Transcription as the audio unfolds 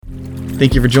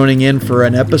Thank you for joining in for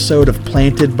an episode of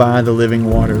Planted by the Living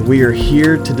Water. We are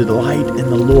here to delight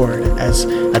in the Lord as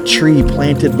a tree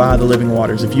planted by the living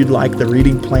waters. If you'd like the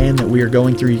reading plan that we are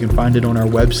going through, you can find it on our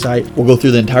website. We'll go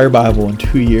through the entire Bible in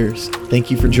 2 years. Thank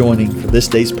you for joining for this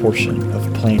day's portion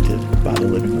of Planted by the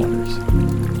Living Waters.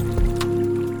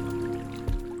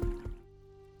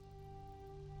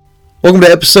 Welcome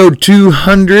to episode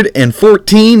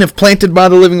 214 of Planted by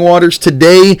the Living Waters.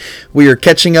 Today we are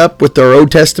catching up with our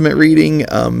Old Testament reading,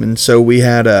 and so we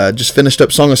had just finished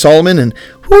up Song of Solomon, and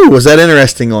was that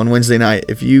interesting on Wednesday night.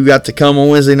 If you got to come on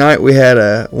Wednesday night, we had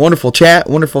a wonderful chat,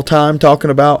 wonderful time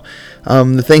talking about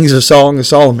the things of Song of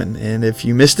Solomon, and if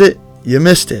you missed it, you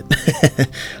missed it.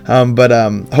 But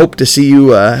hope to see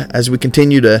you as we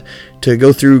continue to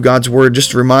go through God's Word.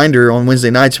 Just a reminder, on Wednesday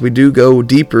nights we do go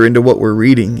deeper into what we're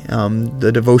reading.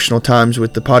 The devotional times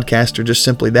with the podcast are just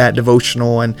simply that,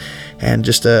 devotional, and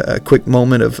just a quick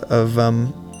moment of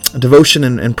devotion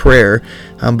and prayer.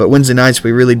 But Wednesday nights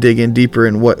we really dig in deeper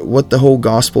in what the whole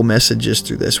gospel message is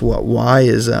through this. Why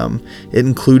is it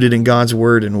included in God's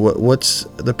Word, and what's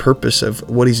the purpose of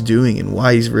what He's doing, and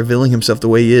why He's revealing Himself the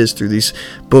way He is through these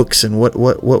books, and what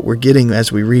we're getting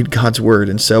as we read God's Word.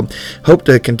 And so hope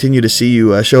to continue to see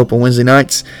you show up on Wednesday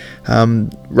nights.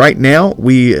 Right now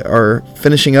we are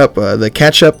finishing up the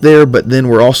catch up there, but then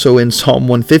we're also in Psalm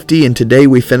 150, and today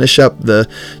we finish up the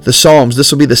Psalms.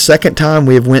 This will be the second time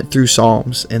we have went through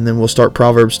Psalms, and then we'll start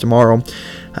Proverbs tomorrow.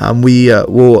 We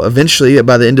will eventually,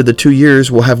 by the end of the 2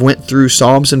 years, we'll have went through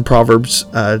Psalms and Proverbs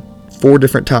 4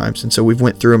 different times, and so we've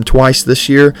went through them twice this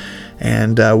year,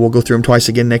 and we'll go through them twice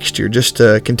again next year, just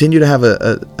to continue to have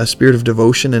a spirit of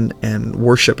devotion and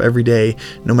worship every day,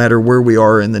 no matter where we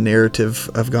are in the narrative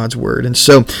of God's Word. And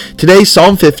so today,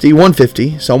 Psalm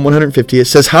 150, it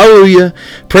says, "Hallelujah,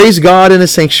 praise God in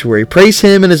His sanctuary, praise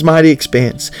Him in His mighty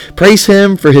expanse, praise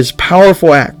Him for His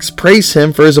powerful acts, praise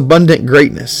Him for His abundant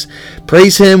greatness,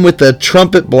 praise Him with the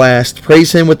trumpet blast,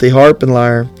 praise Him with the harp and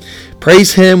lyre,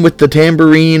 praise Him with the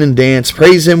tambourine and dance,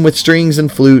 praise Him with strings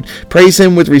and flute, praise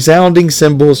Him with resounding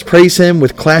cymbals, praise Him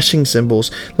with clashing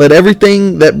cymbals. Let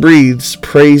everything that breathes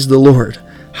praise the Lord.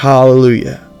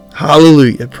 Hallelujah.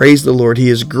 Hallelujah. Praise the Lord. He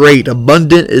is great.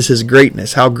 Abundant is His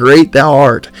greatness. How great Thou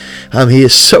art. He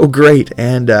is so great.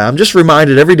 And I'm just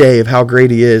reminded every day of how great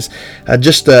He is.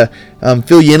 Just to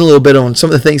fill you in a little bit on some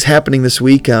of the things happening this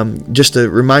week, just to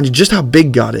remind you just how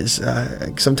big God is.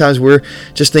 Sometimes we're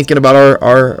just thinking about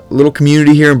our little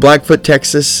community here in Blackfoot,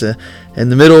 Texas, in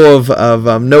the middle of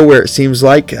nowhere, it seems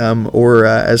like, or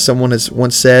as someone has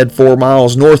once said, 4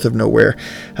 miles north of nowhere.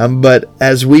 But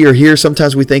as we are here,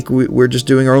 sometimes we think we're just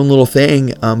doing our own little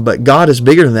thing, but God is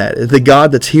bigger than that. The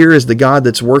God that's here is the God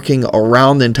that's working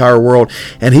around the entire world,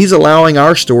 and He's allowing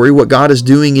our story, what God is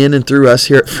doing in and through us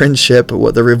here at Friendship,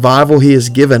 what the revival He has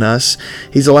given us,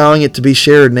 He's allowing it to be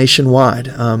shared nationwide,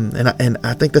 and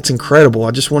I think that's incredible.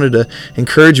 I just wanted to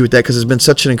encourage you with that, because it's been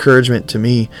such an encouragement to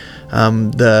me.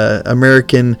 The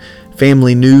American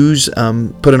Family News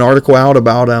put an article out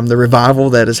about the revival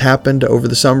that has happened over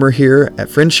the summer here at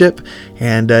Friendship,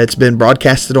 and it's been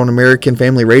broadcasted on American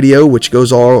Family Radio, which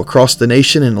goes all across the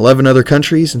nation in 11 other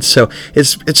countries. And so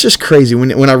it's just crazy.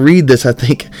 When I read this, I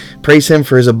think, praise Him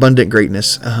for His abundant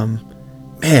greatness.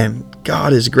 Man,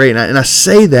 God is great. And I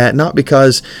say that not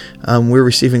because we're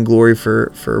receiving glory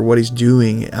for what He's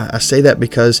doing. I say that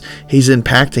because He's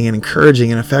impacting and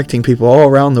encouraging and affecting people all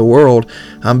around the world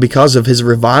because of His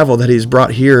revival that He's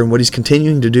brought here and what He's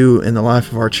continuing to do in the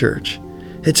life of our church.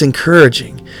 It's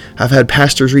encouraging. I've had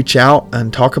pastors reach out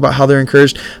and talk about how they're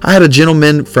encouraged. I had a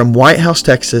gentleman from White House,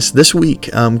 Texas this week.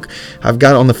 I've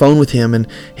got on the phone with him, and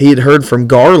he had heard from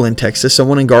Garland, Texas.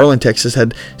 Someone in Garland, Texas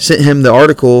had sent him the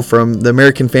article from the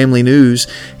American Family News,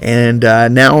 and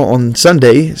now on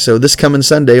Sunday, so this coming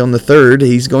Sunday on the 3rd,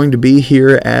 he's going to be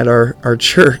here at our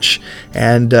church,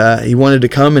 and he wanted to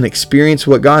come and experience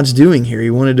what God's doing here. He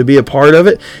wanted to be a part of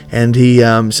it, and he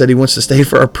said he wants to stay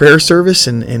for our prayer service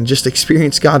and just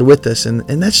experience God with us,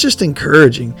 and that's just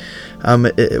encouraging.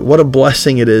 What a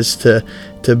blessing it is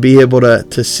to be able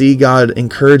to see God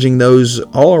encouraging those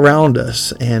all around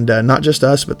us, and not just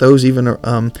us, but those even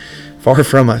far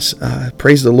from us.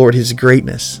 Praise the Lord, His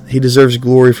greatness. He deserves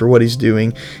glory for what He's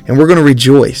doing, and we're going to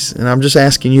rejoice. And I'm just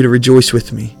asking you to rejoice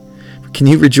with me. Can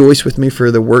you rejoice with me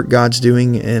for the work God's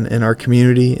doing in our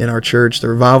community, in our church, the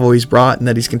revival He's brought and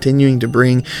that He's continuing to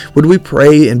bring? Would we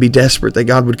pray and be desperate that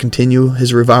God would continue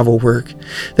His revival work,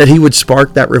 that He would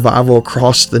spark that revival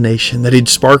across the nation, that He'd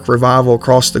spark revival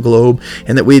across the globe,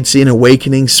 and that we'd see an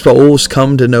awakening, souls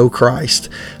come to know Christ?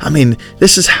 I mean,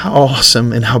 this is how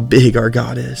awesome and how big our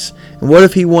God is. And what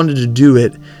if He wanted to do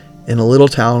it in a little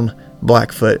town,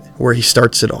 Blackfoot, where He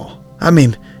starts it all? I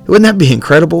mean, Wouldn't that be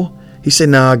incredible? He said,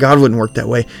 nah, God wouldn't work that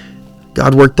way.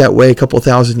 God worked that way a couple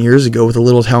thousand years ago with a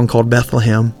little town called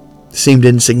Bethlehem. It seemed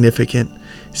insignificant.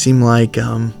 It seemed like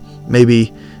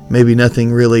maybe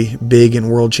nothing really big and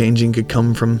world-changing could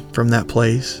come from that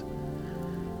place.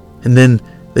 And then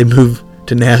they moved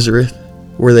to Nazareth,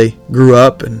 where they grew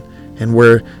up and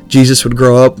where Jesus would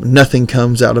grow up. Nothing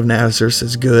comes out of Nazareth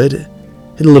as good.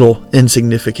 A little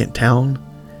insignificant town.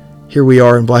 Here we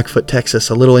are in Blackfoot, Texas,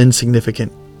 a little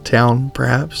insignificant town,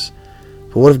 perhaps.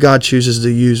 But what if God chooses to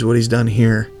use what he's done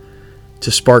here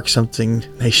to spark something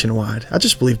nationwide? I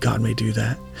just believe God may do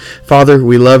that. Father,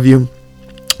 we love you.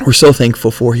 We're so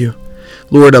thankful for you.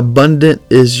 Lord, abundant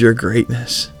is your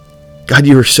greatness. God,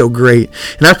 you are so great.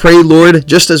 And I pray, Lord,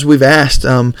 just as we've asked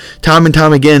time and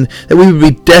time again, that we would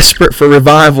be desperate for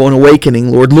revival and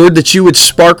awakening, Lord. Lord, that you would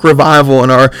spark revival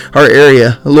in our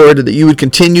area. Lord, that you would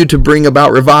continue to bring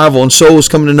about revival and souls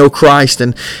coming to know Christ.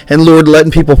 And Lord,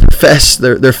 letting people profess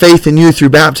their faith in you through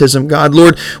baptism. God,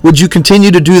 Lord, would you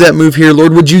continue to do that move here?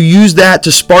 Lord, would you use that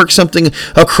to spark something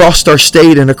across our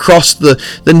state and across the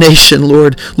nation,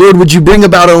 Lord? Lord, would you bring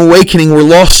about an awakening where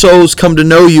lost souls come to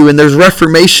know you and there's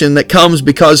reformation that comes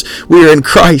because we are in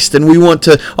Christ and we want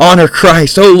to honor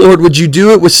Christ. Oh Lord, would you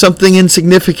do it with something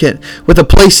insignificant, with a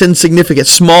place insignificant,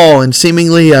 small and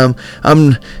seemingly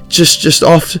just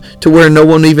off to where no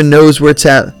one even knows where it's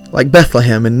at, like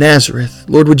Bethlehem and Nazareth.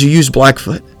 Lord, would you use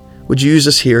Blackfoot? Would you use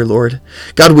us here, Lord?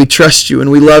 God, we trust you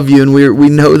and we love you and we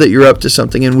know that you're up to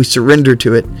something and we surrender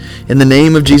to it. In the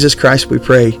name of Jesus Christ we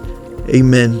pray.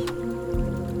 Amen.